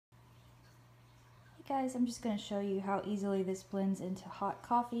guys, I'm just going to show you how easily this blends into hot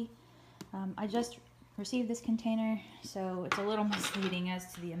coffee. I just received this container, so it's a little misleading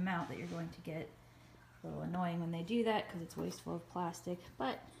as to the amount that you're going to get. A little annoying when they do that because it's wasteful of plastic,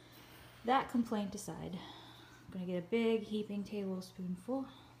 but that complaint aside, I'm going to get a big heaping tablespoonful,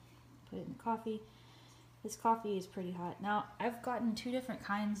 put it in the coffee. This coffee is pretty hot. Now, I've gotten 2 different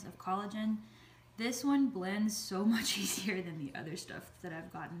kinds of collagen. This one blends so much easier than the other stuff that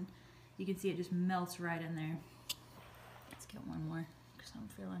I've gotten. You can see it just melts right in there. Let's get one more because I'm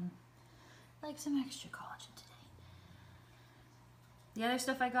feeling like some extra collagen today. The other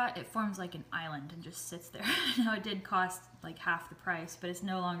stuff I got, it forms like an island and just sits there. Now it did cost like half the price, but it's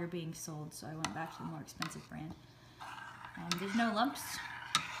no longer being sold, so I went back to the more expensive brand. There's no lumps,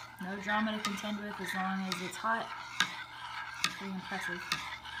 no drama to contend with as long as it's hot. Pretty impressive.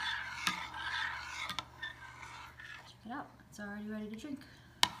 Check it out, it's already ready to drink.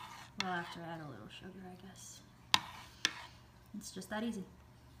 Well, after I add a little sugar, I guess. It's just that easy.